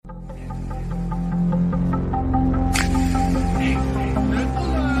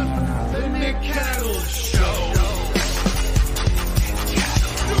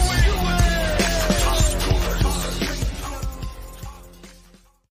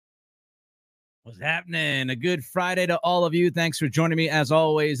What's happening? A good Friday to all of you. Thanks for joining me. As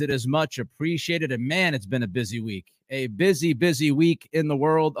always, it is much appreciated. And man, it's been a busy week. A busy, busy week in the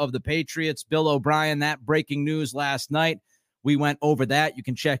world of the Patriots. Bill O'Brien, that breaking news last night. We went over that. You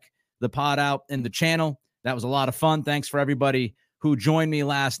can check the pod out in the channel. That was a lot of fun. Thanks for everybody who joined me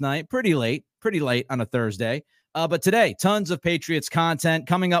last night. Pretty late on a Thursday. But today, tons of Patriots content.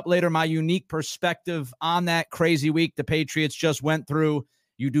 Coming up later, my unique perspective on that crazy week the Patriots just went through.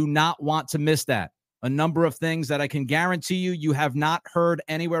 You do not want to miss that. A number of things that I can guarantee you have not heard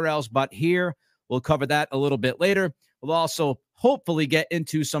anywhere else but here. We'll cover that a little bit later. We'll also hopefully get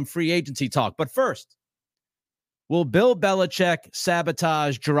into some free agency talk. But first, will Bill Belichick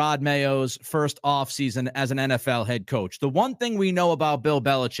sabotage Jerod Mayo's first offseason as an NFL head coach? The one thing we know about Bill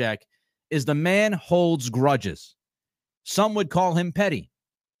Belichick is the man holds grudges. Some would call him petty.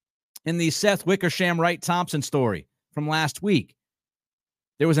 In the Seth Wickersham Wright Thompson story from last week,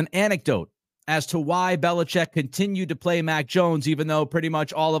 there was an anecdote as to why Belichick continued to play Mac Jones, even though pretty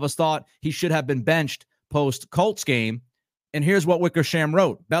much all of us thought he should have been benched post-Colts game. And here's what Wickersham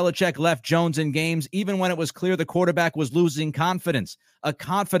wrote. Belichick left Jones in games even when it was clear the quarterback was losing confidence. A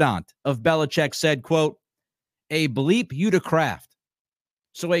confidant of Belichick said, quote, "A bleep you to craft."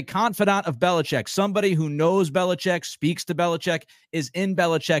 So a confidant of Belichick, somebody who knows Belichick, speaks to Belichick, is in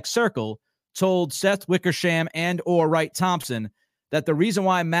Belichick's circle, told Seth Wickersham and or Wright Thompson that the reason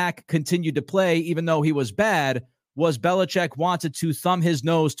why Mac continued to play, even though he was bad, was Belichick wanted to thumb his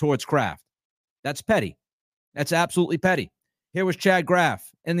nose towards Kraft. That's petty. That's absolutely petty. Here was Chad Graff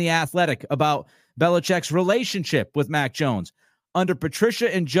in The Athletic about Belichick's relationship with Mac Jones. Under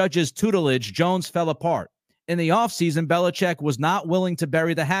Patricia and Judge's tutelage, Jones fell apart. In the offseason, Belichick was not willing to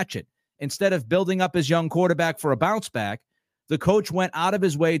bury the hatchet. Instead of building up his young quarterback for a bounce back, the coach went out of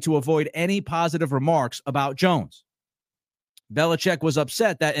his way to avoid any positive remarks about Jones. Belichick was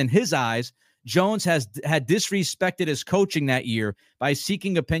upset that, in his eyes, Jones had disrespected his coaching that year by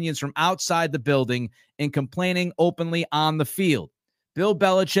seeking opinions from outside the building and complaining openly on the field. Bill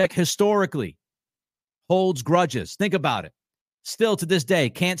Belichick historically holds grudges. Think about it. Still to this day,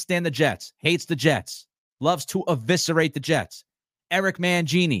 can't stand the Jets, hates the Jets, loves to eviscerate the Jets. Eric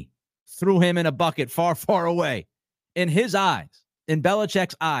Mangini threw him in a bucket far, far away. In his eyes, in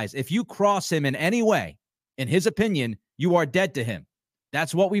Belichick's eyes, if you cross him in any way, in his opinion, you are dead to him.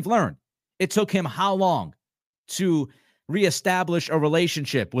 That's what we've learned. It took him how long to reestablish a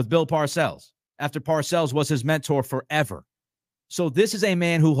relationship with Bill Parcells after Parcells was his mentor forever? So this is a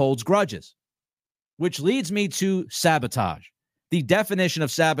man who holds grudges, which leads me to sabotage. The definition of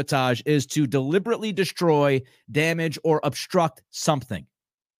sabotage is to deliberately destroy, damage, or obstruct something.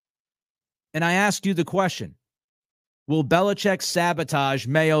 And I ask you the question, will Belichick sabotage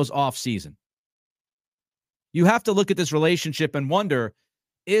Mayo's offseason? You have to look at this relationship and wonder,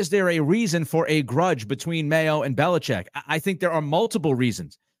 is there a reason for a grudge between Mayo and Belichick? I think there are multiple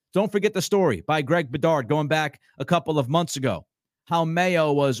reasons. Don't forget the story by Greg Bedard going back a couple of months ago, how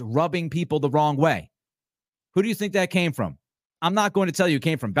Mayo was rubbing people the wrong way. Who do you think that came from? I'm not going to tell you it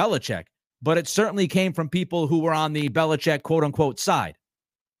came from Belichick, but it certainly came from people who were on the Belichick quote-unquote side.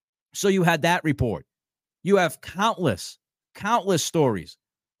 So you had that report. You have countless stories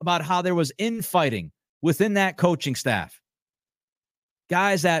about how there was infighting within that coaching staff.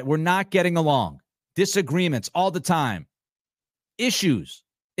 Guys that were not getting along, disagreements all the time, issues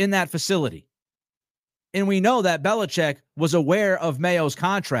in that facility. And we know that Belichick was aware of Mayo's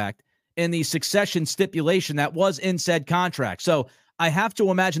contract and the succession stipulation that was in said contract. So I have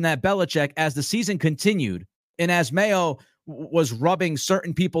to imagine that Belichick, as the season continued, and as Mayo was rubbing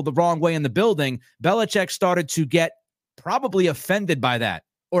certain people the wrong way in the building, Belichick started to get probably offended by that,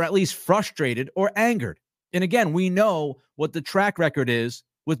 or at least frustrated or angered. And again, we know what the track record is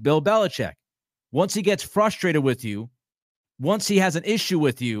with Bill Belichick. Once he gets frustrated with you, once he has an issue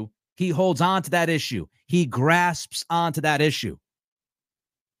with you, he holds on to that issue. He grasps onto that issue.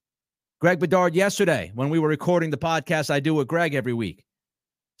 Greg Bedard yesterday, when we were recording the podcast I do with Greg every week,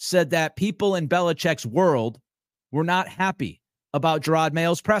 said that people in Belichick's world were not happy about Jerod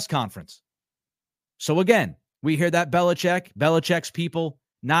Mayo's press conference. So again, we hear that Belichick's people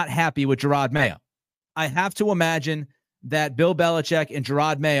not happy with Jerod Mayo. I have to imagine that Bill Belichick and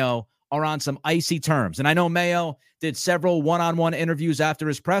Jerod Mayo are on some icy terms. And I know Mayo did several one-on-one interviews after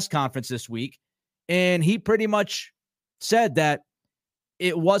his press conference this week, and he pretty much said that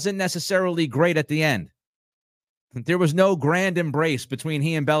it wasn't necessarily great at the end. There was no grand embrace between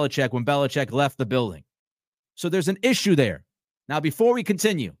he and Belichick when Belichick left the building. So there's an issue there. Now, before we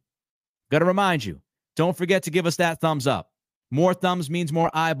continue, got to remind you, don't forget to give us that thumbs up. More thumbs means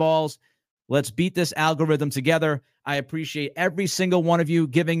more eyeballs. Let's beat this algorithm together. I appreciate every single one of you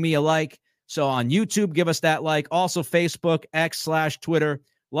giving me a like, So on YouTube, give us that like. Also Facebook, X/Twitter.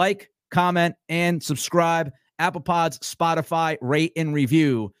 Like, comment, and subscribe. Apple Pods, Spotify, rate and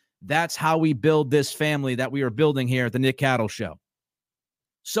review. That's how we build this family that we are building here at the Nick Cattle Show.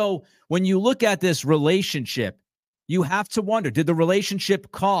 So when you look at this relationship, you have to wonder, did the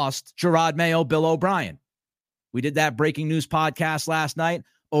relationship cost Jerod Mayo, Bill O'Brien? We did that breaking news podcast last night.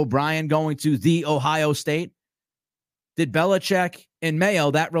 O'Brien going to the Ohio State. Did Belichick and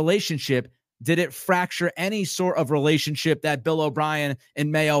Mayo, that relationship, did it fracture any sort of relationship that Bill O'Brien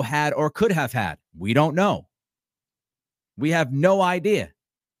and Mayo had or could have had? We don't know. We have no idea.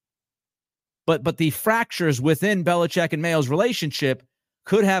 But the fractures within Belichick and Mayo's relationship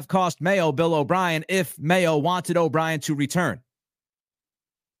could have cost Mayo Bill O'Brien if Mayo wanted O'Brien to return.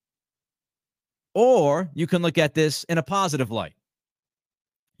 Or you can look at this in a positive light.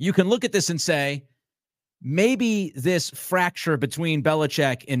 You can look at this and say, maybe this fracture between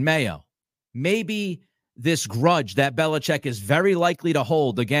Belichick and Mayo, maybe this grudge that Belichick is very likely to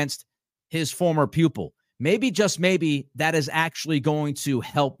hold against his former pupil, maybe, just maybe, that is actually going to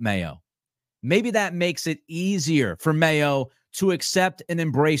help Mayo. Maybe that makes it easier for Mayo to accept and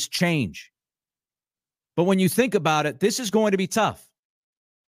embrace change. But when you think about it, this is going to be tough.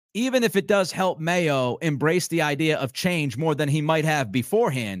 Even if it does help Mayo embrace the idea of change more than he might have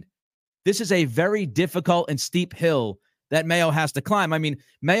beforehand, this is a very difficult and steep hill that Mayo has to climb. I mean,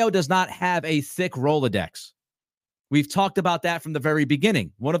 Mayo does not have a thick Rolodex. We've talked about that from the very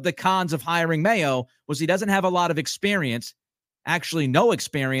beginning. One of the cons of hiring Mayo was he doesn't have a lot of experience, actually no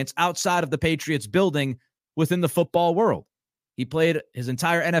experience, outside of the Patriots building within the football world. He played his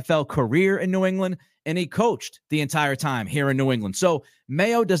entire NFL career in New England, and he coached the entire time here in New England. So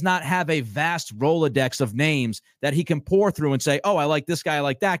Mayo does not have a vast Rolodex of names that he can pour through and say, oh, I like this guy, I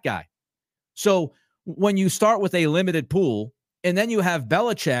like that guy. So when you start with a limited pool, and then you have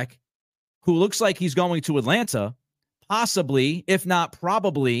Belichick, who looks like he's going to Atlanta, possibly, if not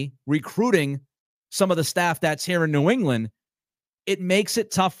probably, recruiting some of the staff that's here in New England, it makes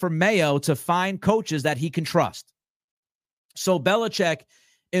it tough for Mayo to find coaches that he can trust. So Belichick,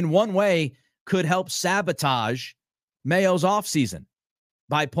 in one way, could help sabotage Mayo's offseason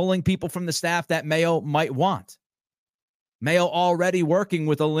by pulling people from the staff that Mayo might want. Mayo already working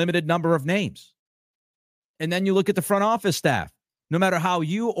with a limited number of names. And then you look at the front office staff. No matter how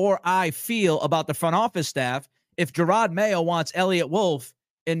you or I feel about the front office staff, if Jerod Mayo wants Elliott Wolf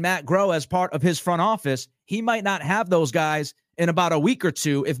and Matt Groh as part of his front office, he might not have those guys in about a week or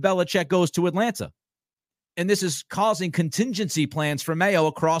two if Belichick goes to Atlanta. And this is causing contingency plans for Mayo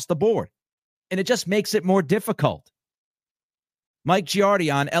across the board. And it just makes it more difficult. Mike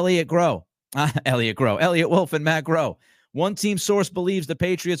Giardi on Elliott Wolf and Matt Groh. One team source believes the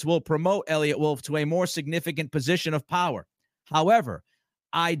Patriots will promote Elliott Wolf to a more significant position of power. However,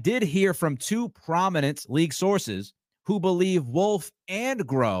 I did hear from two prominent league sources who believe Wolf and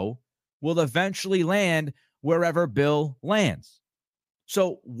Groh will eventually land wherever Bill lands.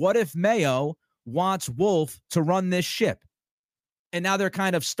 So what if Mayo wants Wolf to run this ship? And now they're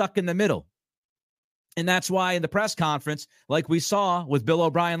kind of stuck in the middle. And that's why in the press conference, like we saw with Bill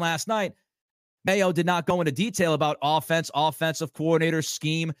O'Brien last night, Mayo did not go into detail about offensive coordinator,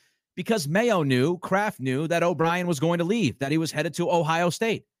 scheme, because Mayo knew, Kraft knew that O'Brien was going to leave, that he was headed to Ohio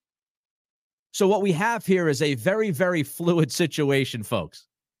State. So what we have here is a very, very fluid situation, folks.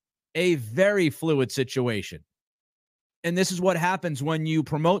 A very fluid situation. And this is what happens when you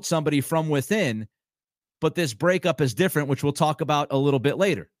promote somebody from within, but this breakup is different, which we'll talk about a little bit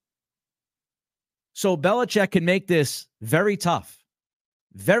later. So Belichick can make this very tough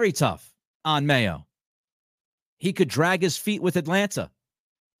on Mayo. He could drag his feet with Atlanta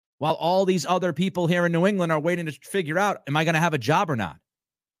while all these other people here in New England are waiting to figure out, am I going to have a job or not?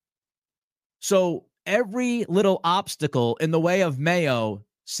 So every little obstacle in the way of Mayo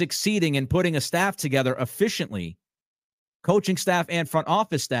succeeding in putting a staff together efficiently, coaching staff and front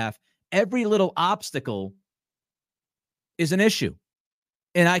office staff, every little obstacle is an issue.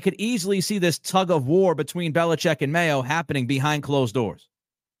 And I could easily see this tug of war between Belichick and Mayo happening behind closed doors.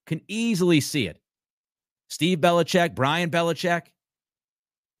 Can easily see it. Steve Belichick, Brian Belichick,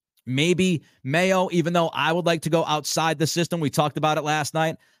 maybe Mayo, even though I would like to go outside the system. We talked about it last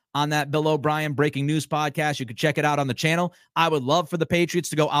night on that Bill O'Brien breaking news podcast. You could check it out on the channel. I would love for the Patriots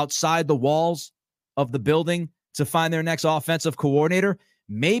to go outside the walls of the building to find their next offensive coordinator.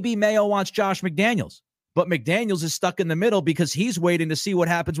 Maybe Mayo wants Josh McDaniels, but McDaniels is stuck in the middle because he's waiting to see what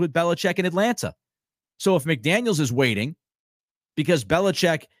happens with Belichick in Atlanta. So if McDaniels is waiting because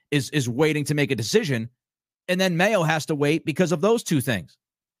Belichick is waiting to make a decision, and then Mayo has to wait because of those two things,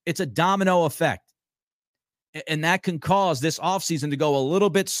 it's a domino effect. And that can cause this offseason to go a little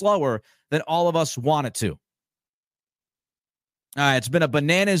bit slower than all of us want it to. All right, it's been a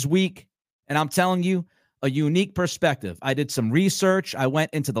bananas week, and I'm telling you, a unique perspective. I did some research. I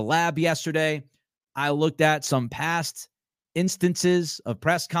went into the lab yesterday. I looked at some past instances of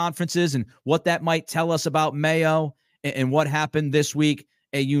press conferences and what that might tell us about Mayo and what happened this week.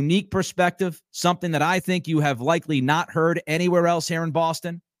 A unique perspective, something that I think you have likely not heard anywhere else here in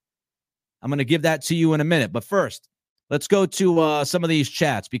Boston. I'm going to give that to you in a minute. But first, let's go to some of these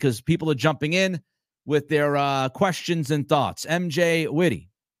chats because people are jumping in with their questions and thoughts. MJ Whitty,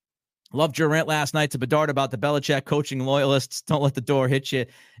 loved your rant last night to Bedard about the Belichick coaching loyalists. Don't let the door hit you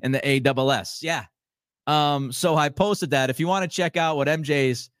in the ASS. Yeah. So I posted that. If you want to check out what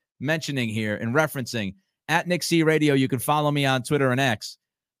MJ's mentioning here and referencing, at Nick C Radio, you can follow me on Twitter and X.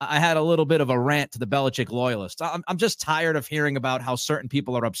 I had a little bit of a rant to the Belichick loyalists. I'm just tired of hearing about how certain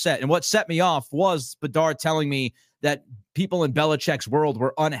people are upset. And what set me off was Bedard telling me that people in Belichick's world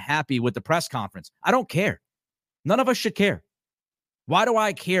were unhappy with the press conference. I don't care. None of us should care. Why do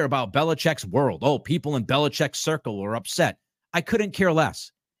I care about Belichick's world? Oh, people in Belichick's circle were upset. I couldn't care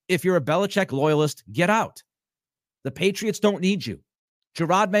less. If you're a Belichick loyalist, get out. The Patriots don't need you.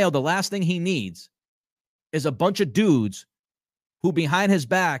 Jerod Mayo, the last thing he needs is a bunch of dudes who behind his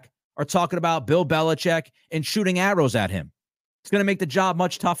back are talking about Bill Belichick and shooting arrows at him. It's going to make the job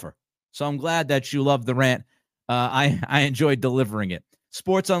much tougher. So I'm glad that you loved the rant. I enjoyed delivering it.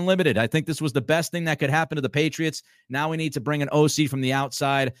 Sports Unlimited. I think this was the best thing that could happen to the Patriots. Now we need to bring an OC from the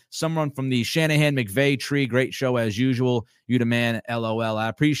outside, someone from the Shanahan-McVay tree. Great show as usual. You the man, LOL. I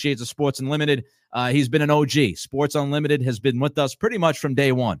appreciate the Sports Unlimited. He's been an OG. Sports Unlimited has been with us pretty much from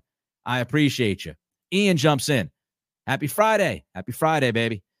day one. I appreciate you. Ian jumps in. Happy Friday. Happy Friday,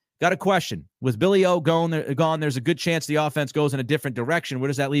 baby. Got a question. With Billy O gone, there's a good chance the offense goes in a different direction. Where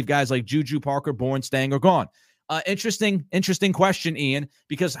does that leave guys like Juju, Parker, Bourne, staying or gone? Interesting question, Ian,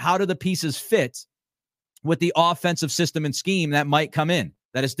 because how do the pieces fit with the offensive system and scheme that might come in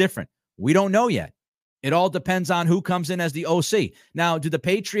that is different? We don't know yet. It all depends on who comes in as the OC. Now, do the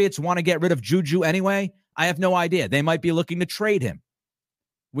Patriots want to get rid of Juju anyway? I have no idea. They might be looking to trade him.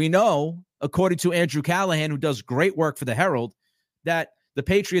 We know, according to Andrew Callahan, who does great work for the Herald, that the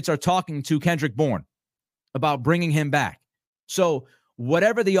Patriots are talking to Kendrick Bourne about bringing him back. So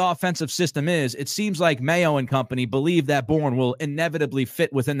whatever the offensive system is, it seems like Mayo and company believe that Bourne will inevitably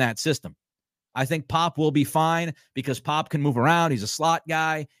fit within that system. I think Pop will be fine because Pop can move around. He's a slot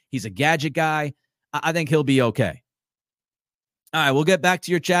guy. He's a gadget guy. I think he'll be okay. All right, we'll get back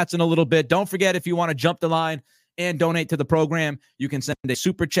to your chats in a little bit. Don't forget, if you want to jump the line and donate to the program, you can send a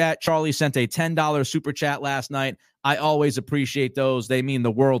super chat. Charlie sent a $10 super chat last night. I always appreciate those. They mean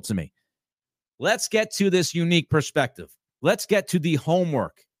the world to me. Let's get to this unique perspective. Let's get to the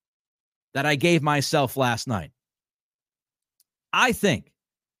homework that I gave myself last night. I think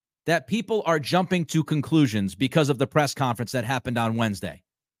that people are jumping to conclusions because of the press conference that happened on Wednesday.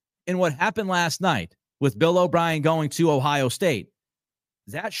 And what happened last night with Bill O'Brien going to Ohio State,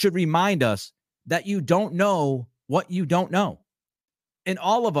 that should remind us that you don't know what you don't know. And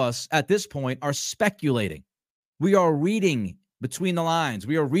all of us at this point are speculating. We are reading between the lines.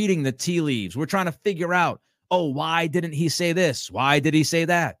 We are reading the tea leaves. We're trying to figure out, oh, why didn't he say this? Why did he say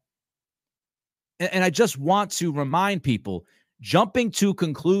that? And I just want to remind people, jumping to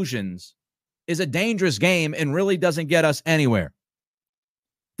conclusions is a dangerous game and really doesn't get us anywhere.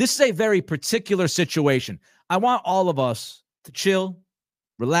 This is a very particular situation. I want all of us to chill,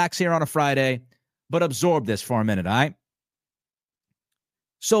 relax here on a Friday, but absorb this for a minute, all right?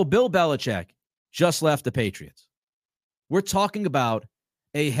 So Bill Belichick just left the Patriots. We're talking about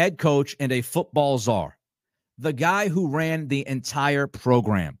a head coach and a football czar, the guy who ran the entire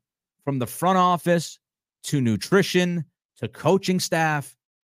program, from the front office to nutrition to coaching staff.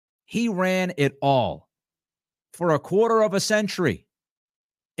 He ran it all for a quarter of a century,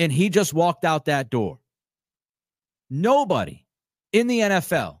 and he just walked out that door. Nobody in the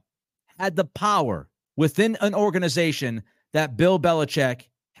NFL had the power within an organization that Bill Belichick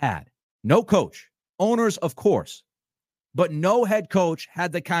had. No coach, owners, of course, but no head coach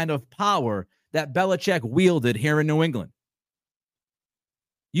had the kind of power that Belichick wielded here in New England.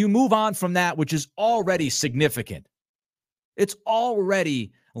 You move on from that, which is already significant. It's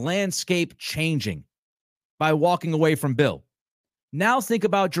already landscape changing by walking away from Bill. Now think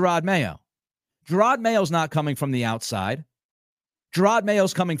about Jerod Mayo. Jerod Mayo's not coming from the outside. Jerod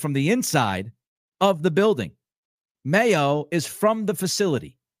Mayo's coming from the inside of the building. Mayo is from the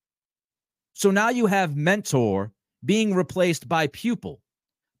facility. So now you have mentor being replaced by pupil.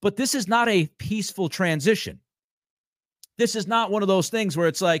 But this is not a peaceful transition. This is not one of those things where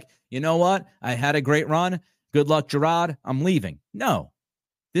it's like, you know what? I had a great run. Good luck, Jerod. I'm leaving. No.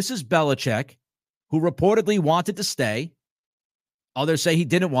 This is Belichick, who reportedly wanted to stay. Others say he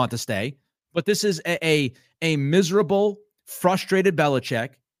didn't want to stay. But this is a miserable, frustrated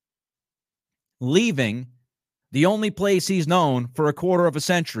Belichick leaving the only place he's known for a quarter of a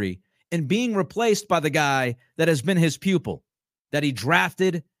century and being replaced by the guy that has been his pupil, that he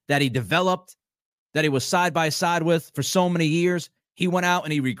drafted, that he developed, that he was side by side with for so many years. He went out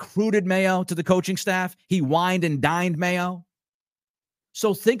and he recruited Mayo to the coaching staff. He wined and dined Mayo.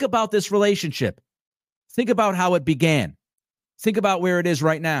 So think about this relationship. Think about how it began. Think about where it is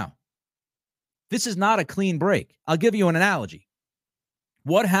right now. This is not a clean break. I'll give you an analogy.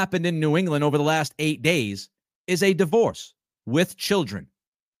 What happened in New England over the last 8 days is a divorce with children.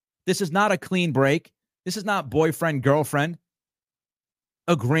 This is not a clean break. This is not boyfriend, girlfriend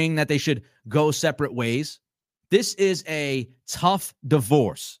agreeing that they should go separate ways. This is a tough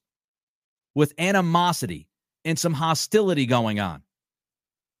divorce with animosity and some hostility going on.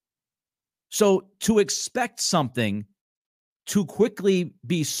 So to expect something to quickly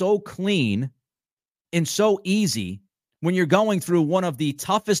be so clean and so easy when you're going through one of the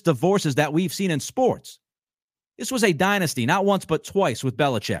toughest divorces that we've seen in sports. This was a dynasty, not once but twice with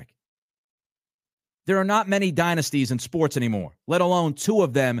Belichick. There are not many dynasties in sports anymore, let alone two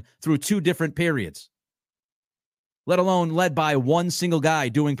of them through two different periods, let alone led by one single guy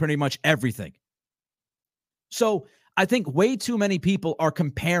doing pretty much everything. So I think way too many people are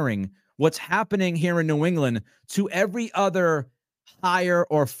comparing what's happening here in New England to every other hire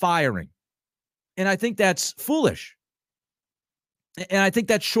or firing. And I think that's foolish. And I think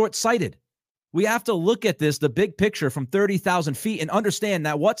that's short-sighted. We have to look at this, the big picture from 30,000 feet, and understand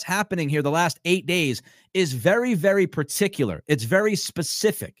that what's happening here the last 8 days is very, very particular. It's very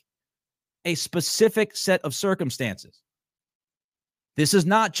specific, a specific set of circumstances. This is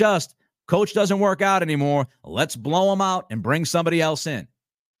not just, coach doesn't work out anymore, let's blow him out and bring somebody else in.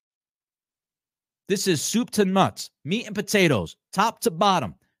 This is soup to nuts, meat and potatoes, top to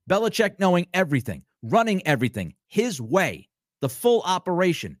bottom. Belichick knowing everything, running everything his way, the full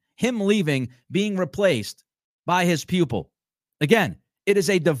operation. Him leaving, being replaced by his pupil. Again, it is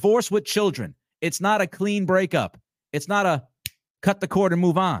a divorce with children. It's not a clean breakup. It's not a cut the cord and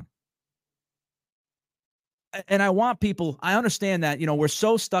move on. And I want people, I understand that, we're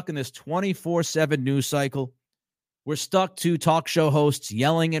so stuck in this 24/7 news cycle. We're stuck to talk show hosts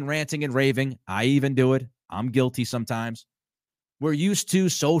yelling and ranting and raving. I even do it. I'm guilty sometimes. We're used to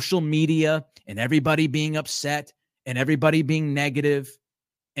social media and everybody being upset and everybody being negative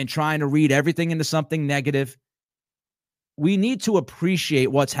and trying to read everything into something negative. We need to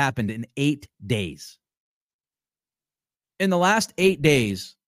appreciate what's happened in 8 days. In the last 8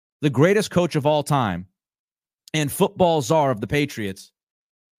 days, the greatest coach of all time and football czar of the Patriots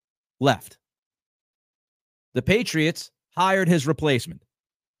left. The Patriots hired his replacement.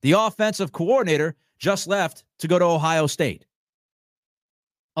 The offensive coordinator just left to go to Ohio State.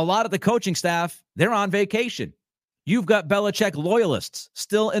 A lot of the coaching staff, they're on vacation. You've got Belichick loyalists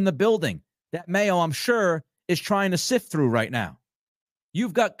still in the building that Mayo, I'm sure, is trying to sift through right now.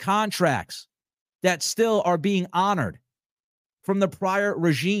 You've got contracts that still are being honored from the prior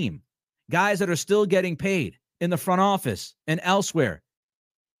regime. Guys that are still getting paid in the front office and elsewhere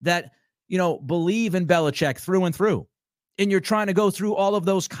that, believe in Belichick through and through. And you're trying to go through all of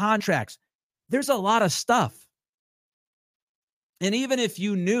those contracts. There's a lot of stuff. And even if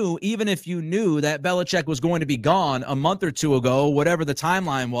you knew that Belichick was going to be gone a month or two ago, whatever the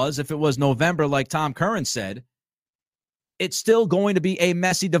timeline was, if it was November, like Tom Curran said, it's still going to be a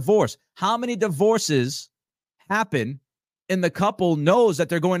messy divorce. How many divorces happen and the couple knows that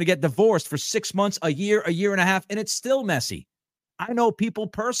they're going to get divorced for 6 months, a year and a half, and it's still messy? I know people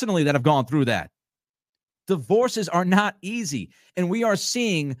personally that have gone through that. Divorces are not easy. And we are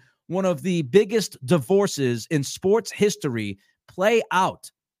seeing one of the biggest divorces in sports history play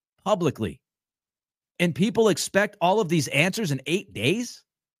out publicly. And people expect all of these answers in 8 days?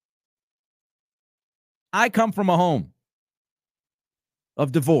 I come from a home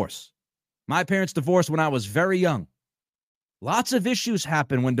of divorce. My parents divorced when I was very young. Lots of issues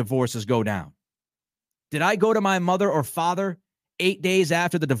happen when divorces go down. Did I go to my mother or father 8 days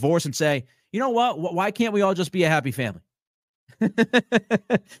after the divorce and say, you know what? Why can't we all just be a happy family?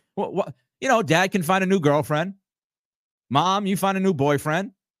 Dad can find a new girlfriend. Mom, you find a new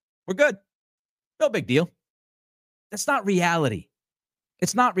boyfriend. We're good. No big deal. That's not reality.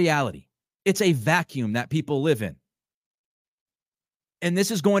 It's not reality. It's a vacuum that people live in. And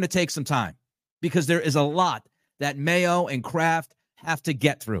this is going to take some time because there is a lot that Mayo and Kraft have to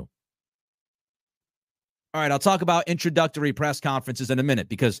get through. All right, I'll talk about introductory press conferences in a minute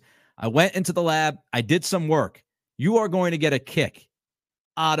because I went into the lab. I did some work. You are going to get a kick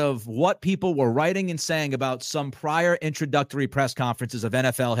out of what people were writing and saying about some prior introductory press conferences of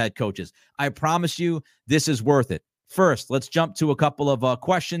NFL head coaches. I promise you, this is worth it. First, let's jump to a couple of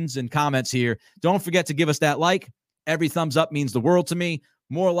questions and comments here. Don't forget to give us that like. Every thumbs up means the world to me.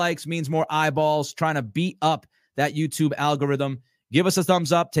 More likes means more eyeballs. Trying to beat up that YouTube algorithm. Give us a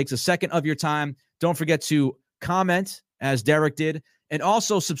thumbs up. Takes a second of your time. Don't forget to comment, as Derek did, and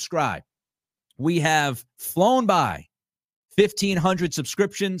also subscribe. We have flown by 1,500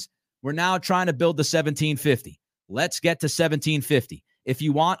 subscriptions. We're now trying to build the 1,750. Let's get to 1,750. If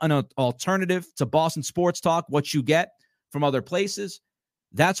you want an alternative to Boston Sports Talk, what you get from other places,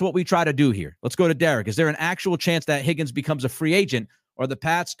 that's what we try to do here. Let's go to Derek. Is there an actual chance that Higgins becomes a free agent, or are the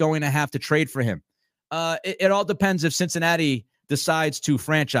Pats going to have to trade for him? It all depends if Cincinnati decides to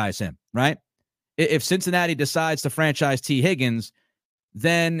franchise him, right? If Cincinnati decides to franchise T. Higgins,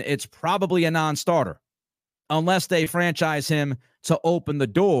 then it's probably a non-starter, unless they franchise him to open the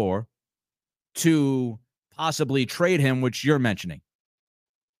door to possibly trade him, which you're mentioning.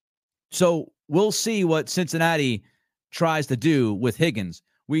 So we'll see what Cincinnati tries to do with Higgins.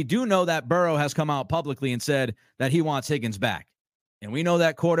 We do know that Burrow has come out publicly and said that he wants Higgins back. And we know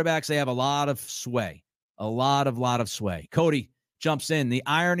that quarterbacks, they have a lot of sway, a lot of sway. Cody jumps in. The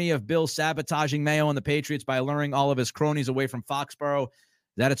irony of Bill sabotaging Mayo and the Patriots by luring all of his cronies away from Foxborough,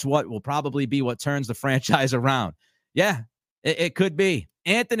 that it's what will probably be what turns the franchise around. Yeah, it could be.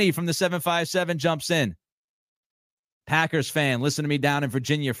 Anthony from the 757 jumps in. Packers fan, listen to me down in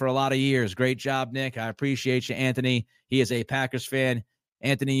Virginia for a lot of years. Great job, Nick. I appreciate you, Anthony. He is a Packers fan.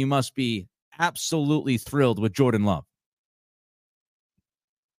 Anthony, you must be absolutely thrilled with Jordan Love.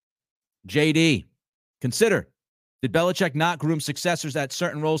 JD, consider, did Belichick not groom successors at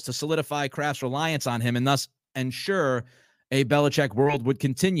certain roles to solidify Kraft's reliance on him and thus ensure a Belichick world would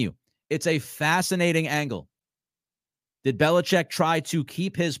continue? It's a fascinating angle. Did Belichick try to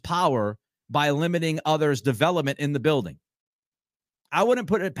keep his power by limiting others' development in the building? I wouldn't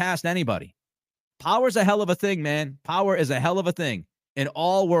put it past anybody. Power's a hell of a thing, man. Power is a hell of a thing in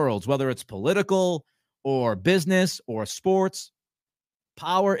all worlds, whether it's political or business or sports.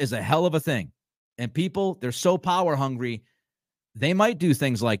 Power is a hell of a thing. And people, they're so power hungry, they might do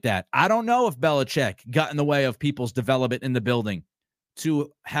things like that. I don't know if Belichick got in the way of people's development in the building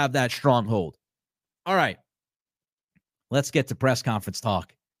to have that stronghold. All right, let's get to press conference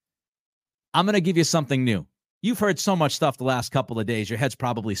talk. I'm going to give you something new. You've heard so much stuff the last couple of days. Your head's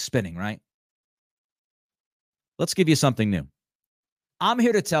probably spinning, right? Let's give you something new. I'm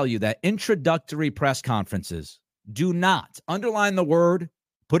here to tell you that introductory press conferences do not, underline the word,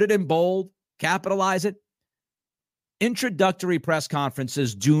 put it in bold, capitalize it. Introductory press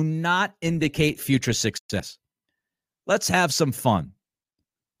conferences do not indicate future success. Let's have some fun.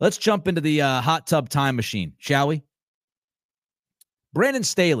 Let's jump into the hot tub time machine, shall we? Brandon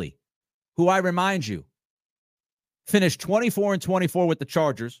Staley, who I remind you, finished 24-24 with the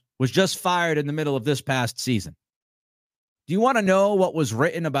Chargers, was just fired in the middle of this past season. Do you want to know what was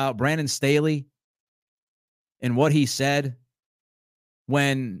written about Brandon Staley and what he said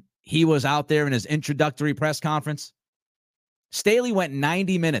when he was out there in his introductory press conference? Staley went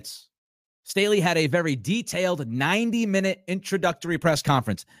 90 minutes. Staley had a very detailed 90-minute introductory press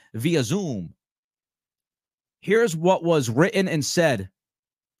conference via Zoom. Here's what was written and said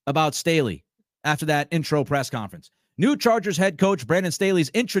about Staley after that intro press conference. New Chargers head coach Brandon Staley's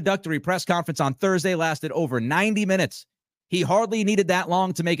introductory press conference on Thursday lasted over 90 minutes. He hardly needed that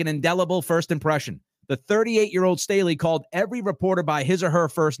long to make an indelible first impression. The 38-year-old Staley called every reporter by his or her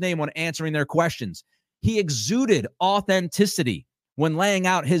first name when answering their questions. He exuded authenticity when laying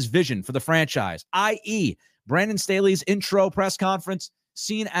out his vision for the franchise, i.e., Brandon Staley's intro press conference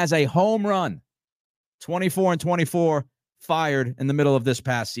seen as a home run. 24-24, fired in the middle of this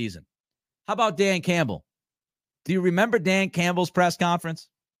past season. How about Dan Campbell? Do you remember Dan Campbell's press conference?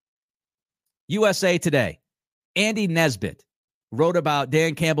 USA Today. Andy Nesbitt wrote about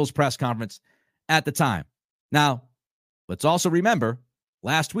Dan Campbell's press conference at the time. Now, let's also remember,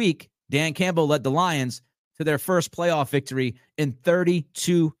 last week, Dan Campbell led the Lions to their first playoff victory in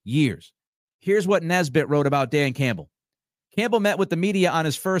 32 years. Here's what Nesbitt wrote about Dan Campbell. Campbell met with the media on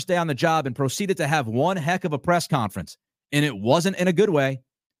his first day on the job and proceeded to have one heck of a press conference, and it wasn't in a good way.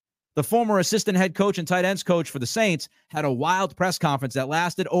 The former assistant head coach and tight ends coach for the Saints had a wild press conference that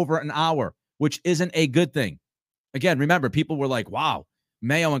lasted over an hour, which isn't a good thing. Again, remember, people were like, wow,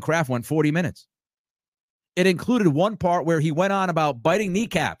 Mayo and Kraft went 40 minutes. It included one part where he went on about biting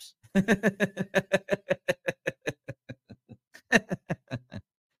kneecaps.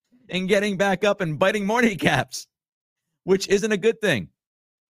 And getting back up and biting more kneecaps, which isn't a good thing.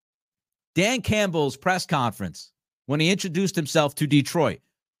 Dan Campbell's press conference when he introduced himself to Detroit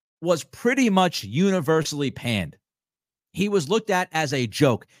was pretty much universally panned. He was looked at as a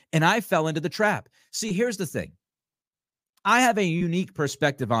joke, and I fell into the trap. See, here's the thing. I have a unique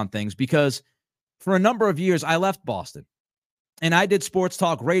perspective on things because for a number of years, I left Boston, and I did sports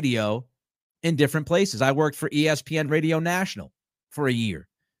talk radio in different places. I worked for ESPN Radio National for a year.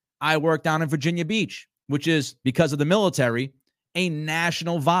 I worked down in Virginia Beach, which is, because of the military, a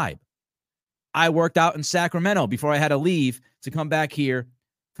national vibe. I worked out in Sacramento before I had to leave to come back here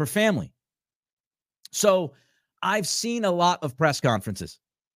for family. So I've seen a lot of press conferences.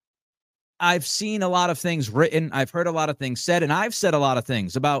 I've seen a lot of things written. I've heard a lot of things said, and I've said a lot of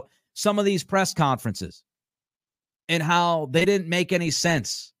things about some of these press conferences and how they didn't make any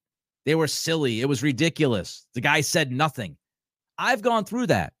sense. They were silly. It was ridiculous. The guy said nothing. I've gone through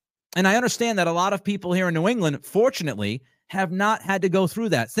that. And I understand that a lot of people here in New England, fortunately, have not had to go through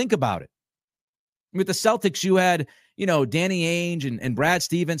that. Think about it. With the Celtics, you had, Danny Ainge and Brad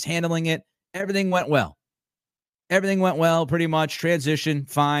Stevens handling it. Everything went well. Everything went well, pretty much. Transition,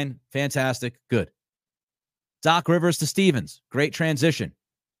 fine, fantastic, good. Doc Rivers to Stevens, great transition.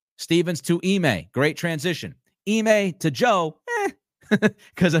 Stevens to Ime, great transition. Ime to Joe,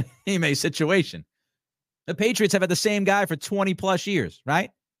 because of Ime's situation. The Patriots have had the same guy for 20 plus years, right?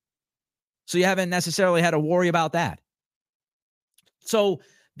 So you haven't necessarily had to worry about that. So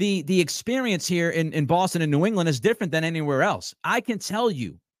the experience here in Boston and New England is different than anywhere else. I can tell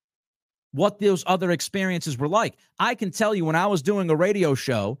you what those other experiences were like. I can tell you when I was doing a radio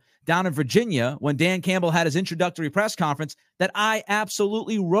show down in Virginia, when Dan Campbell had his introductory press conference, that I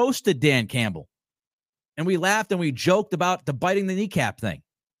absolutely roasted Dan Campbell. And we laughed and we joked about the biting the kneecap thing.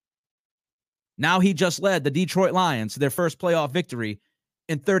 Now he just led the Detroit Lions to their first playoff victory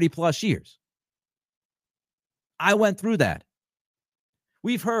in 30 plus years. I went through that.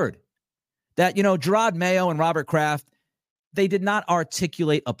 We've heard that, Jerod Mayo and Robert Kraft, they did not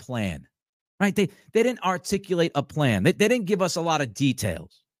articulate a plan, right? They didn't articulate a plan. They didn't give us a lot of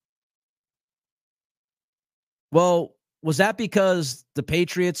details. Well, was that because the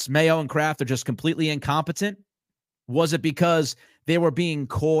Patriots, Mayo and Kraft, are just completely incompetent? Was it because they were being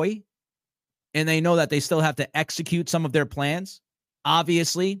coy and they know that they still have to execute some of their plans?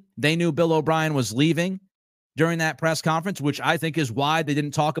 Obviously, they knew Bill O'Brien was leaving during that press conference, which I think is why they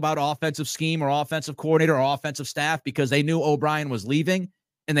didn't talk about offensive scheme or offensive coordinator or offensive staff, because they knew O'Brien was leaving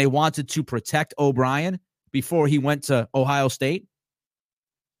and they wanted to protect O'Brien before he went to Ohio State.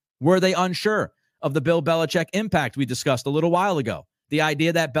 Were they unsure of the Bill Belichick impact we discussed a little while ago? The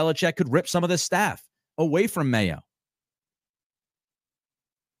idea that Belichick could rip some of this staff away from Mayo.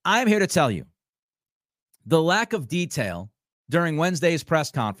 I'm here to tell you, the lack of detail during Wednesday's press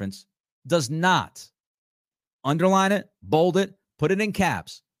conference does not, underline it, bold it, put it in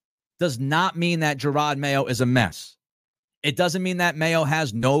caps, does not mean that Jerod Mayo is a mess. It doesn't mean that Mayo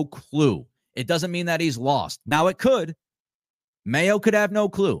has no clue. It doesn't mean that he's lost. Now it could. Mayo could have no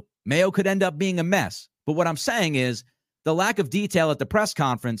clue. Mayo could end up being a mess. But what I'm saying is the lack of detail at the press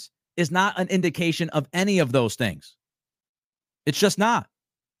conference is not an indication of any of those things. It's just not.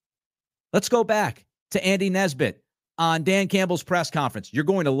 Let's go back to Andy Nesbitt on Dan Campbell's press conference. You're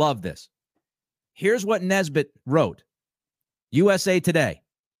going to love this. Here's what Nesbitt wrote. USA Today,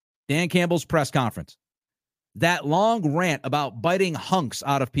 Dan Campbell's press conference. That long rant about biting hunks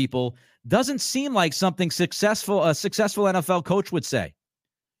out of people doesn't seem like something a successful NFL coach would say.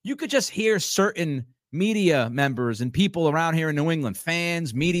 You could just hear certain media members and people around here in New England,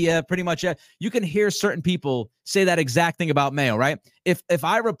 fans, media, pretty much. You can hear certain people say that exact thing about Mayo, right? If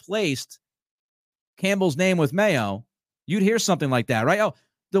I replaced Campbell's name with Mayo, you'd hear something like that, right? Oh,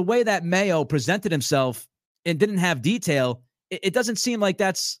 the way that Mayo presented himself and didn't have detail, it doesn't seem like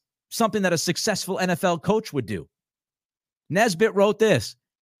that's something that a successful NFL coach would do. Nesbitt wrote this,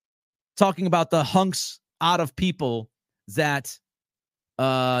 talking about the hunks out of people that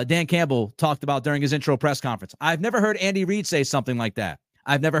Dan Campbell talked about during his intro press conference. I've never heard Andy Reid say something like that.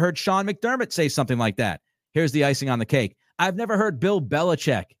 I've never heard Sean McDermott say something like that. Here's the icing on the cake. I've never heard Bill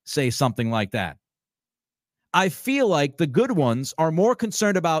Belichick say something like that. I feel like the good ones are more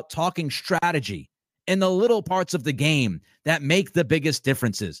concerned about talking strategy in the little parts of the game that make the biggest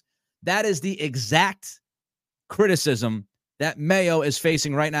differences. That is the exact criticism that Mayo is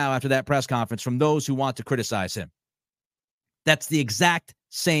facing right now after that press conference from those who want to criticize him. That's the exact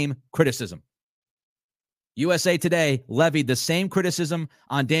same criticism. USA Today levied the same criticism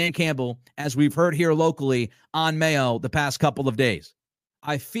on Dan Campbell as we've heard here locally on Mayo the past couple of days.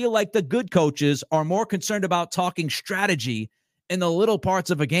 I feel like the good coaches are more concerned about talking strategy in the little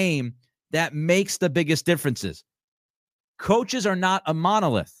parts of a game that makes the biggest differences. Coaches are not a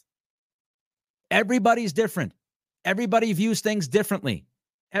monolith. Everybody's different. Everybody views things differently.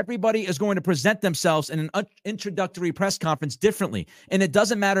 Everybody is going to present themselves in an introductory press conference differently. And it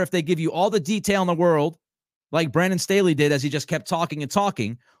doesn't matter if they give you all the detail in the world, like Brandon Staley did as he just kept talking and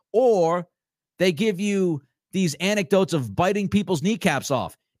talking, or they give you these anecdotes of biting people's kneecaps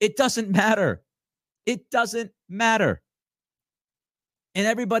off. It doesn't matter. It doesn't matter. And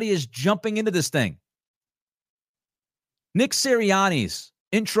everybody is jumping into this thing. Nick Sirianni's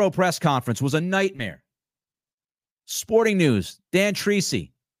intro press conference was a nightmare. Sporting News, Dan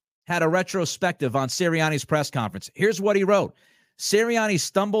Treacy, had a retrospective on Sirianni's press conference. Here's what he wrote. Sirianni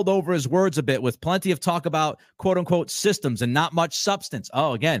stumbled over his words a bit with plenty of talk about quote-unquote systems and not much substance.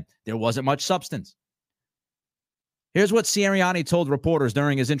 Oh, again, there wasn't much substance. Here's what Sirianni told reporters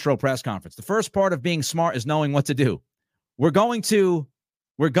during his intro press conference. The first part of being smart is knowing what to do. We're going to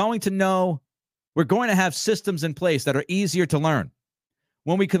have systems in place that are easier to learn.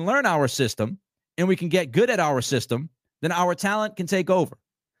 When we can learn our system and we can get good at our system, then our talent can take over.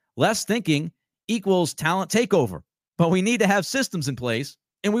 Less thinking equals talent takeover. But we need to have systems in place,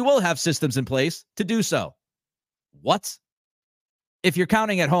 and we will have systems in place to do so. What? If you're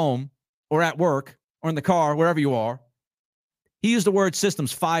counting at home or at work or in the car, wherever you are, he used the word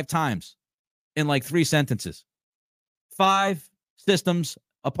systems 5 times in like 3 sentences. 5 systems,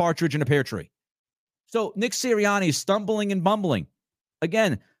 a partridge in a pear tree. So Nick Sirianni's stumbling and bumbling.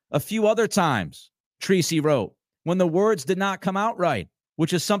 Again, a few other times, Treacy wrote, when the words did not come out right,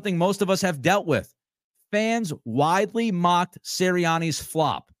 which is something most of us have dealt with. Fans widely mocked Sirianni's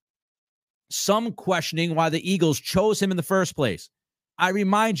flop, some questioning why the Eagles chose him in the first place. I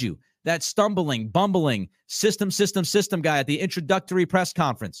remind you that stumbling, bumbling, system guy at the introductory press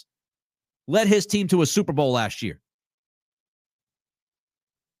conference led his team to a Super Bowl last year.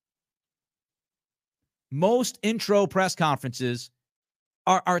 Most intro press conferences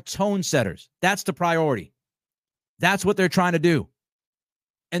are tone setters. That's the priority. That's what they're trying to do.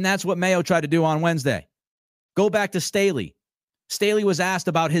 And that's what Mayo tried to do on Wednesday. Go back to Staley. Staley was asked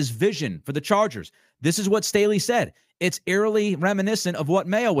about his vision for the Chargers. This is what Staley said. It's eerily reminiscent of what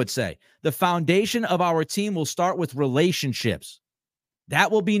Mayo would say. The foundation of our team will start with relationships.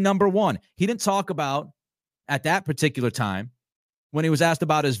 That will be number one. He didn't talk about, at that particular time, when he was asked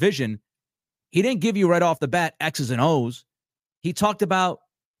about his vision, he didn't give you right off the bat X's and O's. He talked about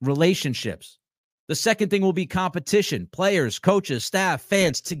relationships. The second thing will be competition. Players, coaches, staff,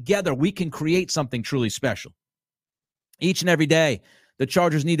 fans, together we can create something truly special. Each and every day, the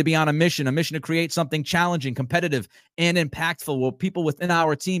Chargers need to be on a mission to create something challenging, competitive, and impactful where people within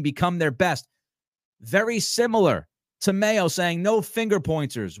our team become their best. Very similar to Mayo saying no finger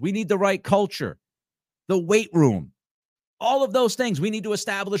pointers. We need the right culture, the weight room, all of those things. We need to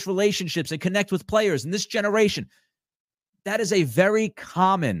establish relationships and connect with players in this generation. That is a very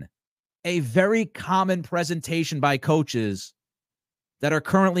common presentation by coaches that are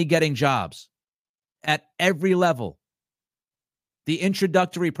currently getting jobs at every level. The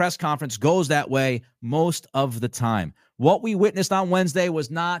introductory press conference goes that way most of the time. What we witnessed on Wednesday was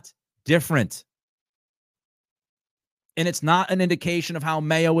not different. And it's not an indication of how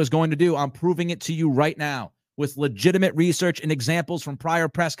Mayo is going to do. I'm proving it to you right now with legitimate research and examples from prior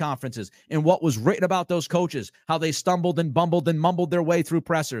press conferences and what was written about those coaches, how they stumbled and bumbled and mumbled their way through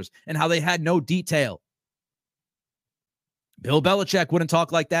pressers and how they had no detail. Bill Belichick wouldn't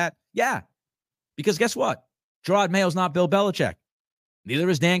talk like that. Yeah, because guess what? Jerod Mayo's not Bill Belichick. Neither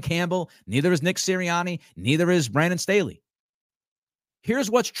is Dan Campbell. Neither is Nick Sirianni. Neither is Brandon Staley. Here's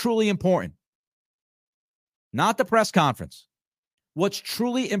what's truly important. Not the press conference. What's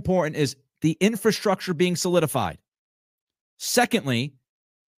truly important is the infrastructure being solidified. Secondly,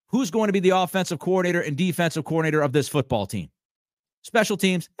 who's going to be the offensive coordinator and defensive coordinator of this football team? Special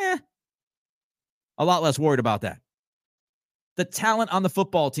teams, a lot less worried about that. The talent on the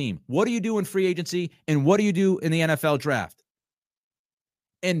football team. What do you do in free agency and what do you do in the NFL draft?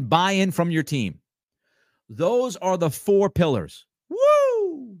 And buy-in from your team. Those are the 4 pillars.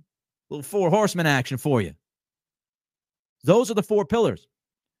 Woo! Little 4 horsemen action for you. Those are the 4 pillars.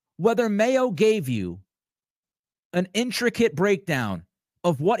 Whether Mayo gave you an intricate breakdown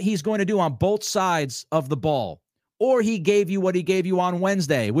of what he's going to do on both sides of the ball, or he gave you what he gave you on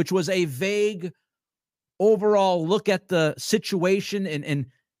Wednesday, which was a vague overall look at the situation and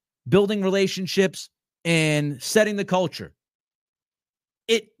building relationships and setting the culture.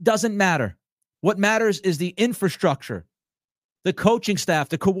 It doesn't matter. What matters is the infrastructure, the coaching staff,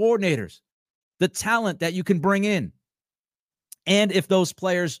 the coordinators, the talent that you can bring in, and if those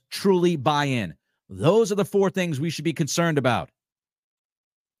players truly buy in. Those are the 4 things we should be concerned about.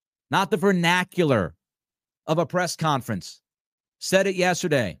 Not the vernacular of a press conference. Said it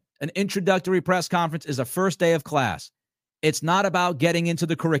yesterday. An introductory press conference is a first day of class. It's not about getting into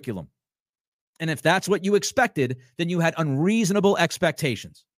the curriculum. And if that's what you expected, then you had unreasonable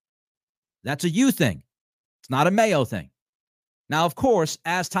expectations. That's a you thing. It's not a Mayo thing. Now, of course,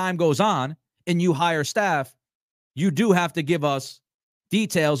 as time goes on and you hire staff, you do have to give us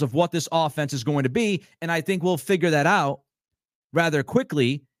details of what this offense is going to be. And I think we'll figure that out rather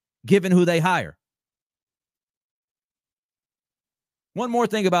quickly, given who they hire. One more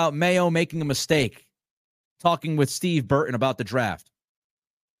thing about Mayo making a mistake, talking with Steve Burton about the draft.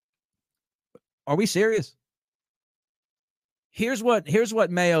 Are we serious? Here's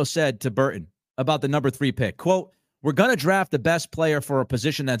what Mayo said to Burton about the number 3 pick. Quote, "We're going to draft the best player for a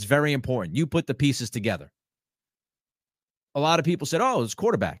position that's very important. You put the pieces together." A lot of people said, oh, it's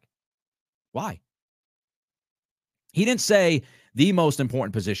quarterback. Why? He didn't say the most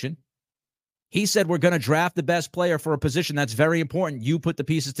important position. He said, we're going to draft the best player for a position that's very important. You put the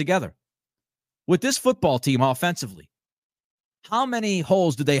pieces together. With this football team offensively, how many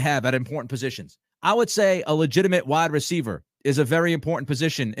holes do they have at important positions? I would say a legitimate wide receiver is a very important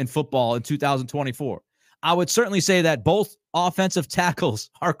position in football in 2024. I would certainly say that both offensive tackles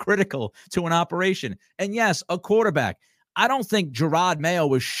are critical to an operation. And yes, a quarterback. I don't think Jerod Mayo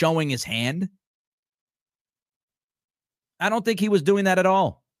was showing his hand. I don't think he was doing that at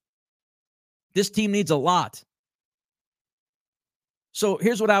all. This team needs a lot. So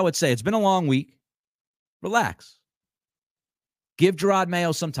here's what I would say. It's been a long week. Relax. Give Jerod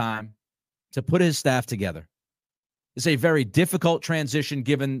Mayo some time to put his staff together. It's a very difficult transition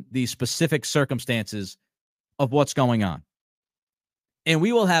given the specific circumstances of what's going on. And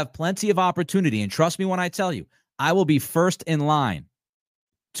we will have plenty of opportunity. And trust me when I tell you, I will be first in line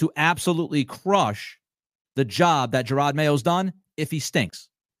to absolutely crush the job that Jerod Mayo's done if he stinks.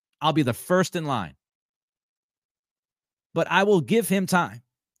 I'll be the first in line. But I will give him time.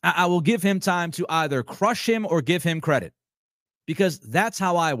 I will give him time to either crush him or give him credit, because that's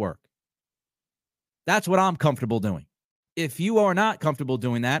how I work. That's what I'm comfortable doing. If you are not comfortable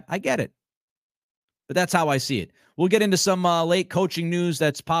doing that, I get it. But that's how I see it. We'll get into some late coaching news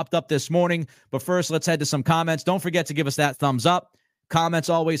that's popped up this morning. But first, let's head to some comments. Don't forget to give us that thumbs up. Comments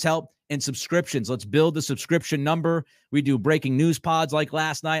always help. And subscriptions. Let's build the subscription number. We do breaking news pods like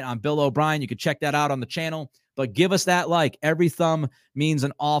last night on Bill O'Brien. You can check that out on the channel. But give us that like. Every thumb means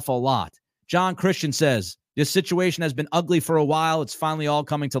an awful lot. John Christian says, this situation has been ugly for a while. It's finally all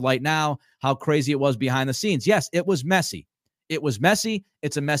coming to light now, how crazy it was behind the scenes. Yes, it was messy. It was messy.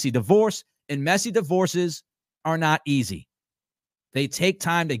 It's a messy divorce. And messy divorces are not easy. They take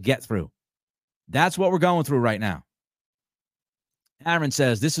time to get through. That's what we're going through right now. Aaron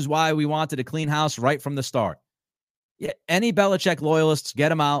says, this is why we wanted a clean house right from the start. Yeah, any Belichick loyalists, get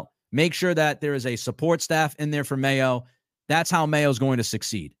them out. Make sure that there is a support staff in there for Mayo. That's how Mayo's going to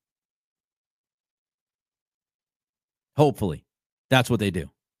succeed. Hopefully. That's what they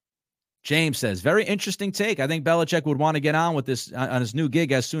do. James says, very interesting take. I think Belichick would want to get on with this on his new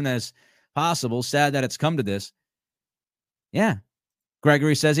gig as soon as possible. Sad that it's come to this. Yeah.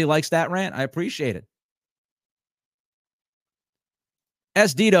 Gregory says he likes that rant. I appreciate it.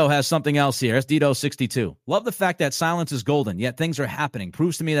 S. Dito has something else here. S. Dito 62. Love the fact that silence is golden, yet things are happening.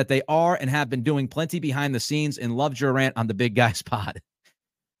 Proves to me that they are and have been doing plenty behind the scenes, and loved your rant on the Big Guys pod.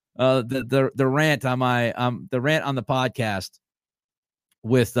 The rant on the rant on the podcast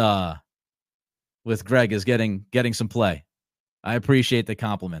with Greg is getting some play. I appreciate the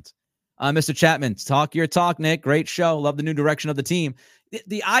compliments. Mr. Chapman, talk your talk, Nick. Great show. Love the new direction of the team.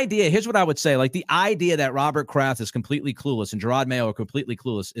 The idea, here's what I would say. Like, the idea that Robert Kraft is completely clueless and Jerod Mayo are completely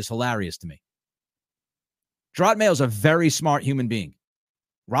clueless is hilarious to me. Jerod Mayo is a very smart human being.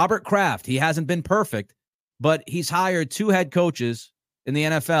 Robert Kraft, he hasn't been perfect, but he's hired 2 head coaches in the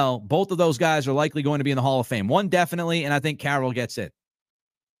NFL. Both of those guys are likely going to be in the Hall of Fame. One definitely, and I think Carroll gets it.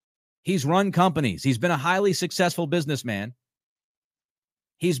 He's run companies. He's been a highly successful businessman.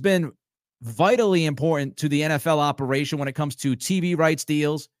 He's been vitally important to the NFL operation when it comes to TV rights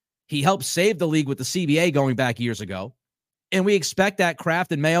deals. He helped save the league with the CBA going back years ago. And we expect that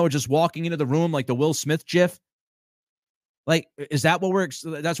Kraft and Mayo are just walking into the room like the Will Smith gif. Like, is that what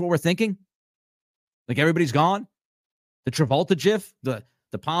that's what we're thinking? Like, everybody's gone? The Travolta gif, the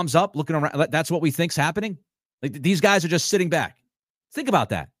palms up, looking around. That's what we think's happening? Like, these guys are just sitting back. Think about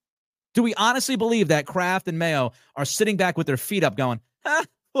that. Do we honestly believe that Kraft and Mayo are sitting back with their feet up going,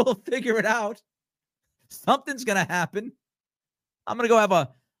 we'll figure it out. Something's going to happen. I'm going to go have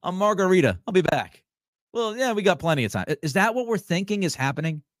a margarita. I'll be back. Well, yeah, we got plenty of time. Is that what we're thinking is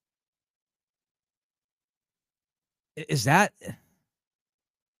happening? Does that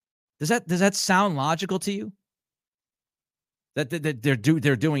sound logical to you? That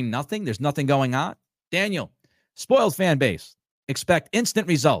they're doing nothing? There's nothing going on? Daniel, spoiled fan base. Expect instant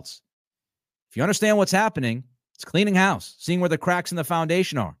results. If you understand what's happening, it's cleaning house, seeing where the cracks in the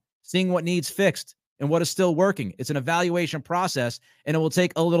foundation are, seeing what needs fixed and what is still working. It's an evaluation process, and it will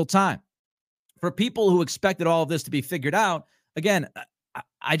take a little time. For people who expected all of this to be figured out, again,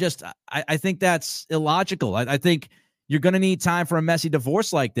 I think that's illogical. I think you're going to need time for a messy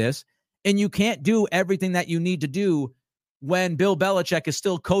divorce like this, and you can't do everything that you need to do when Bill Belichick is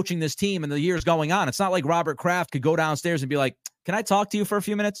still coaching this team and the year's going on. It's not like Robert Kraft could go downstairs and be like, can I talk to you for a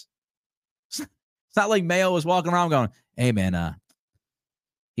few minutes? It's not like Mayo was walking around going, hey, man,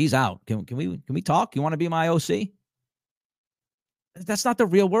 he's out. Can we talk? You want to be my OC? That's not the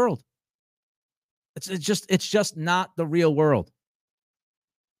real world. It's just not the real world.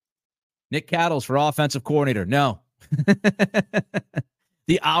 Nick Cattles for offensive coordinator. No.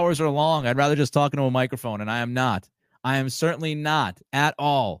 The hours are long. I'd rather just talk into a microphone, and I am not. I am certainly not at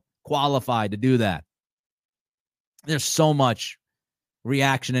all qualified to do that. There's so much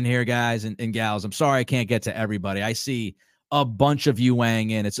reaction in here, guys and gals. I'm sorry I can't get to everybody. I see a bunch of you weighing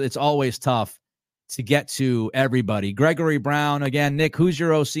in. It's always tough to get to everybody. Gregory Brown, again, Nick, who's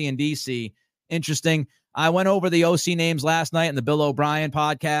your OC in DC? Interesting. I went over the OC names last night in the Bill O'Brien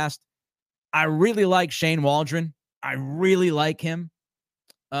podcast. I really like Shane Waldron. I really like him.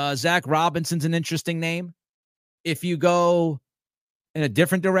 Zach Robinson's an interesting name. If you go in a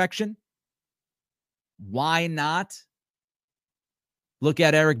different direction, why not look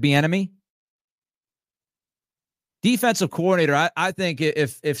at Eric Bieniemy? Defensive coordinator, I think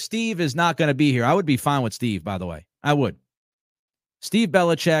if Steve is not going to be here, I would be fine with Steve, by the way. I would. Steve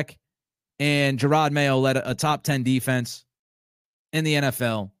Belichick and Jerod Mayo led a top 10 defense in the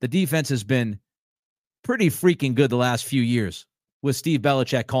NFL. The defense has been pretty freaking good the last few years with Steve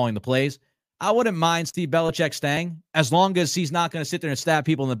Belichick calling the plays. I wouldn't mind Steve Belichick staying as long as he's not going to sit there and stab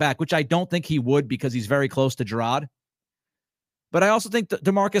people in the back, which I don't think he would because he's very close to Jerod. But I also think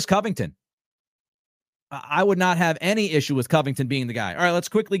DeMarcus Covington. I would not have any issue with Covington being the guy. All right, let's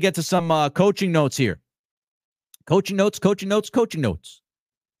quickly get to some coaching notes here. Coaching notes.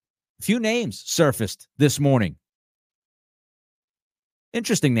 A few names surfaced this morning.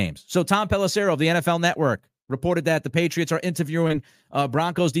 Interesting names. So Tom Pelissero of the NFL Network reported that the Patriots are interviewing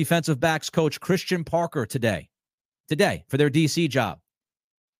Broncos defensive backs coach Christian Parker today for their DC job.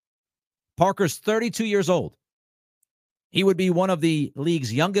 Parker's 32 years old. He would be one of the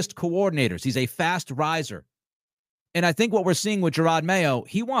league's youngest coordinators. He's a fast riser. And I think what we're seeing with Jerod Mayo,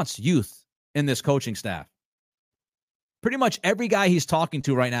 he wants youth in this coaching staff. Pretty much every guy he's talking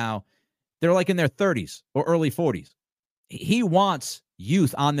to right now, they're like in their 30s or early 40s. He wants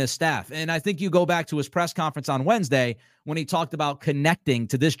youth on this staff. And I think you go back to his press conference on Wednesday when he talked about connecting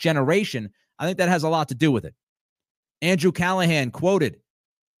to this generation. I think that has a lot to do with it. Andrew Callahan quoted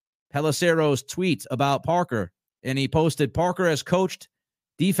Pelissero's tweet about Parker, and he posted, Parker has coached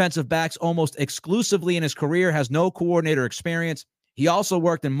defensive backs almost exclusively in his career, has no coordinator experience. He also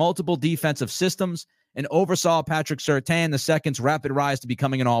worked in multiple defensive systems and oversaw Patrick Surtain II's rapid rise to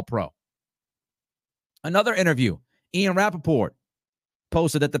becoming an All-Pro. Another interview, Ian Rappaport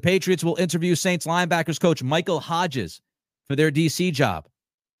posted that the Patriots will interview Saints linebackers coach Michael Hodges for their DC job.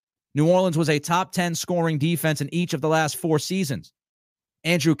 New Orleans was a top 10 scoring defense in each of the last 4 seasons.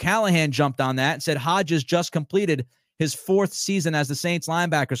 Andrew Callahan jumped on that and said Hodges just completed his 4th season as the Saints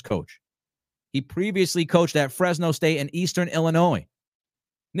linebackers coach. He previously coached at Fresno State and Eastern Illinois.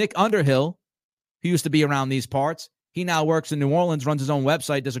 Nick Underhill, who used to be around these parts, he now works in New Orleans, runs his own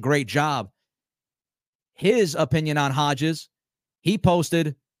website, does a great job. His opinion on Hodges, he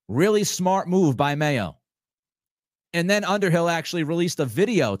posted, really smart move by Mayo. And then Underhill actually released a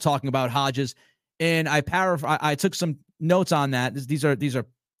video talking about Hodges, and I took some notes on that. These are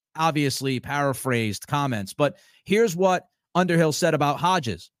obviously paraphrased comments, but here's what Underhill said about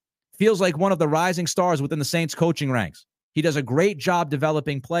Hodges. Feels like one of the rising stars within the Saints coaching ranks. He does a great job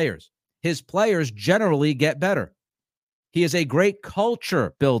developing players. His players generally get better. He is a great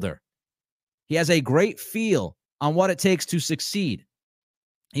culture builder. He has a great feel on what it takes to succeed.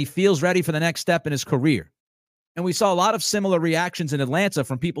 He feels ready for the next step in his career. And we saw a lot of similar reactions in Atlanta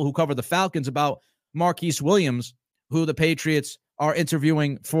from people who cover the Falcons about Marquise Williams, who the Patriots are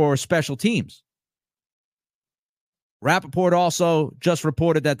interviewing for special teams. Rappaport also just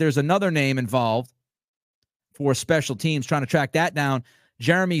reported that there's another name involved for special teams, trying to track that down.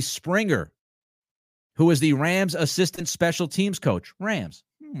 Jeremy Springer, who is the Rams assistant special teams coach. Rams.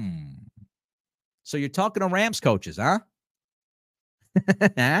 So you're talking to Rams coaches, huh?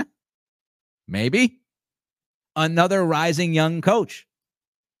 Maybe. Another rising young coach.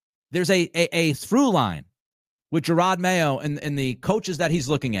 There's a through line with Jerod Mayo and the coaches that he's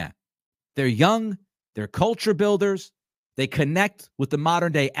looking at. They're young. They're culture builders. They connect with the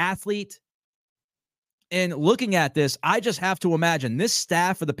modern day athlete. And looking at this, I just have to imagine this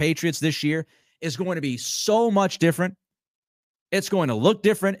staff for the Patriots this year is going to be so much different. It's going to look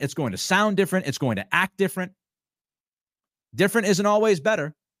different. It's going to sound different. It's going to act different. Different isn't always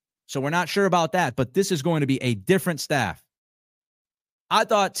better, so we're not sure about that, but this is going to be a different staff. I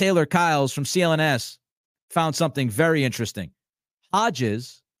thought Taylor Kyles from CLNS found something very interesting.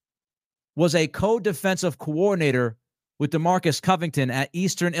 Hodges was a co-defensive coordinator with DeMarcus Covington at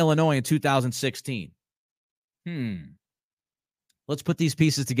Eastern Illinois in 2016. Let's put these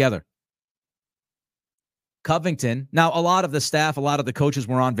pieces together. Covington, now a lot of the staff, a lot of the coaches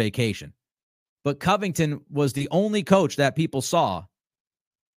were on vacation, but Covington was the only coach that people saw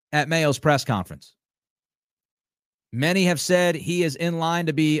at Mayo's press conference. Many have said he is in line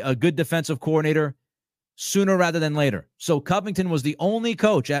to be a good defensive coordinator sooner rather than later. So Covington was the only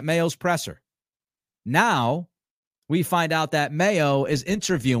coach at Mayo's presser. Now we find out that Mayo is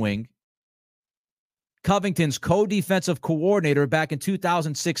interviewing Covington's co-defensive coordinator back in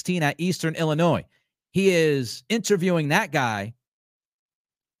 2016 at Eastern Illinois. He is interviewing that guy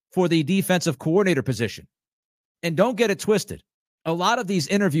for the defensive coordinator position. And don't get it twisted. A lot of these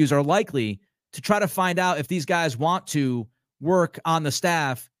interviews are likely to try to find out if these guys want to work on the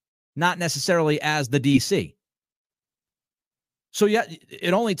staff, not necessarily as the DC. So yeah,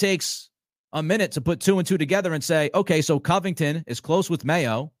 it only takes a minute to put 2 and 2 together and say, okay, so Covington is close with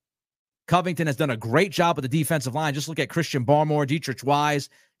Mayo. Covington has done a great job with the defensive line. Just look at Christian Barmore, Dietrich Wise,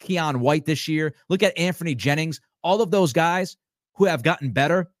 Keon White this year. Look at Anthony Jennings. All of those guys who have gotten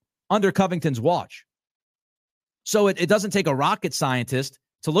better under Covington's watch. So it doesn't take a rocket scientist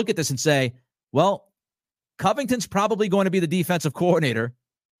to look at this and say, well, Covington's probably going to be the defensive coordinator,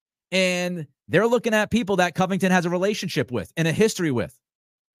 and they're looking at people that Covington has a relationship with and a history with.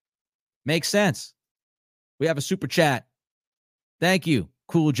 Makes sense. We have a super chat. Thank you,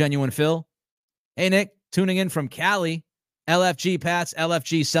 Cool Genuine Phil. Hey, Nick, tuning in from Cali. LFG Pats,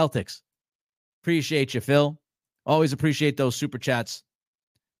 LFG Celtics. Appreciate you, Phil. Always appreciate those super chats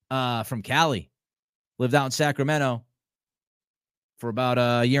from Cali. Lived out in Sacramento for about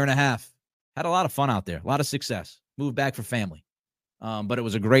a year and a half. Had a lot of fun out there, a lot of success. Moved back for family. But it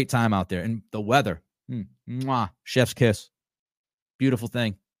was a great time out there. And the weather, chef's kiss. Beautiful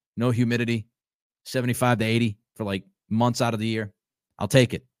thing. No humidity, 75 to 80 for like months out of the year. I'll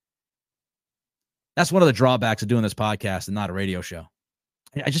take it. That's one of the drawbacks of doing this podcast and not a radio show.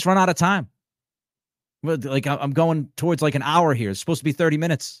 I just run out of time. Like I'm going towards like an hour here. It's supposed to be 30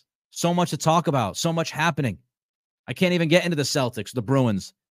 minutes. So much to talk about. So much happening. I can't even get into the Celtics, the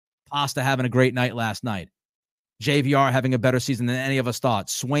Bruins. Pasta having a great night last night. JVR having a better season than any of us thought.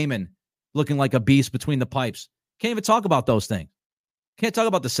 Swayman looking like a beast between the pipes. Can't even talk about those things. Can't talk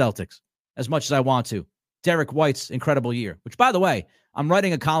about the Celtics as much as I want to. Derek White's incredible year, which, by the way, I'm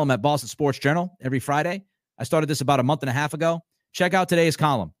writing a column at Boston Sports Journal every Friday. I started this about a month and a half ago. Check out today's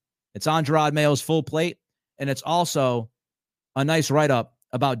column. It's on Jerod Mayo's full plate, and it's also a nice write-up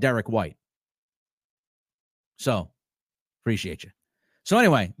about Derek White. So, appreciate you. So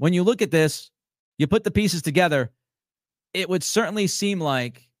anyway, when you look at this, you put the pieces together, it would certainly seem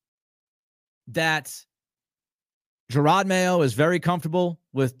like that Jerod Mayo is very comfortable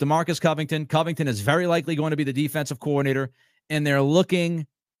with DeMarcus Covington. Covington is very likely going to be the defensive coordinator, and they're looking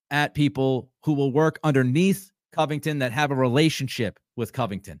at people who will work underneath Covington that have a relationship with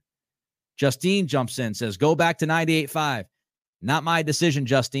Covington. Justine jumps in, says, go back to 98.5. Not my decision,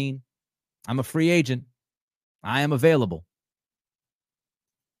 Justine. I'm a free agent. I am available.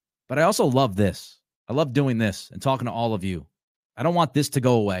 But I also love this. I love doing this and talking to all of you. I don't want this to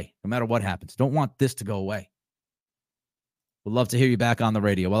go away, no matter what happens. Don't want this to go away. Would love to hear you back on the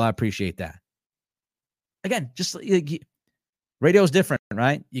radio. Well, I appreciate that. Again, just radio is different,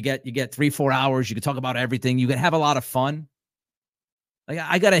 right? You get 3-4 hours. You can talk about everything. You can have a lot of fun. Like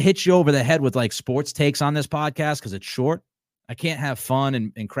I got to hit you over the head with like sports takes on this podcast because it's short. I can't have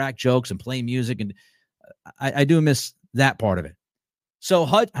fun and crack jokes and play music. And I do miss that part of it. So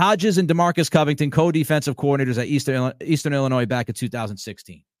Hodges and DeMarcus Covington, co-defensive coordinators at Eastern Illinois back in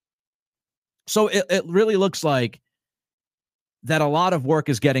 2016. So it really looks like that a lot of work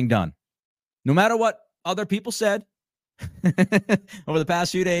is getting done. No matter what other people said over the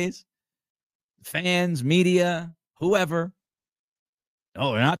past few days, fans, media, whoever,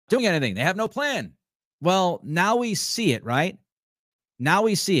 oh, they're not doing anything. They have no plan. Well, now we see it, right? Now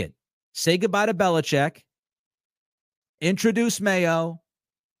we see it. Say goodbye to Belichick. Introduce Mayo.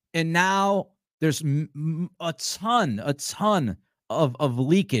 And now there's a ton of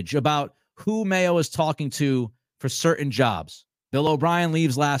leakage about who Mayo is talking to for certain jobs. Bill O'Brien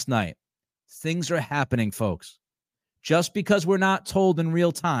leaves last night. Things are happening, folks. Just because we're not told in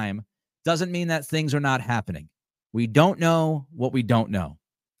real time doesn't mean that things are not happening. We don't know what we don't know.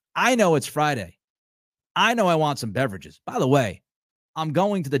 I know it's Friday. I know I want some beverages. By the way, I'm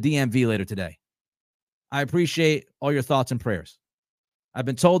going to the DMV later today. I appreciate all your thoughts and prayers. I've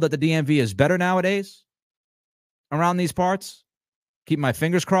been told that the DMV is better nowadays around these parts. Keep my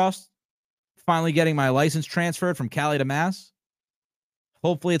fingers crossed. Finally getting my license transferred from Cali to Mass.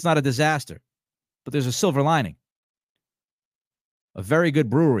 Hopefully it's not a disaster, but there's a silver lining. A very good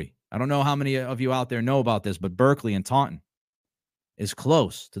brewery. I don't know how many of you out there know about this, but Berkeley and Taunton is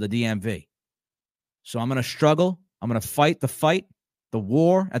close to the DMV. So I'm going to struggle. I'm going to fight the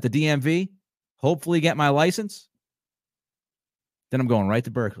war at the DMV, hopefully get my license. Then I'm going right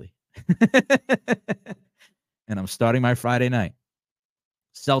to Berkeley. And I'm starting my Friday night.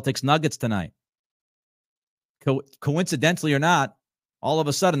 Celtics Nuggets tonight. Coincidentally or not, all of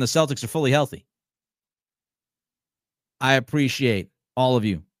a sudden the Celtics are fully healthy. I appreciate all of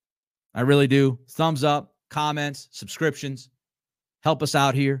you. I really do. Thumbs up, comments, subscriptions. Help us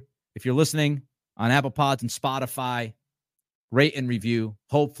out here. If you're listening on Apple Pods and Spotify, rate and review.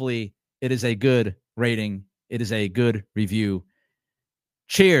 Hopefully it is a good rating. It is a good review.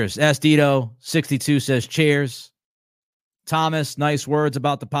 Cheers. Estito62 says cheers. Thomas, nice words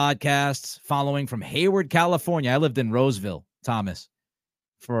about the podcast. Following from Hayward, California. I lived in Roseville, Thomas,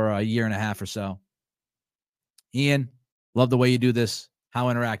 for a year and a half or so. Ian, love the way you do this, how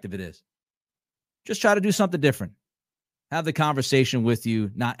interactive it is. Just try to do something different. Have the conversation with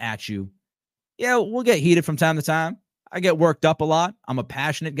you, not at you. Yeah, we'll get heated from time to time. I get worked up a lot. I'm a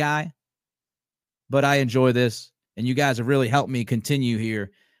passionate guy, but I enjoy this. And you guys have really helped me continue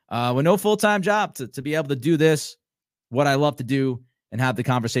here with no full-time job to be able to do this, what I love to do, and have the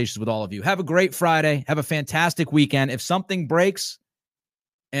conversations with all of you. Have a great Friday. Have a fantastic weekend. If something breaks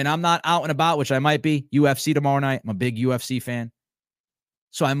and I'm not out and about, which I might be, UFC tomorrow night. I'm a big UFC fan.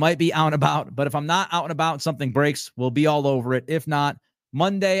 So I might be out and about. But if I'm not out and about and something breaks, we'll be all over it. If not,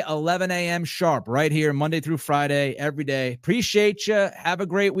 Monday, 11 a.m. sharp, right here, Monday through Friday, every day. Appreciate you. Have a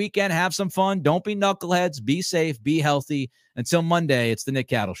great weekend. Have some fun. Don't be knuckleheads. Be safe. Be healthy. Until Monday, it's the Nick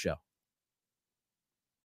Cattle Show.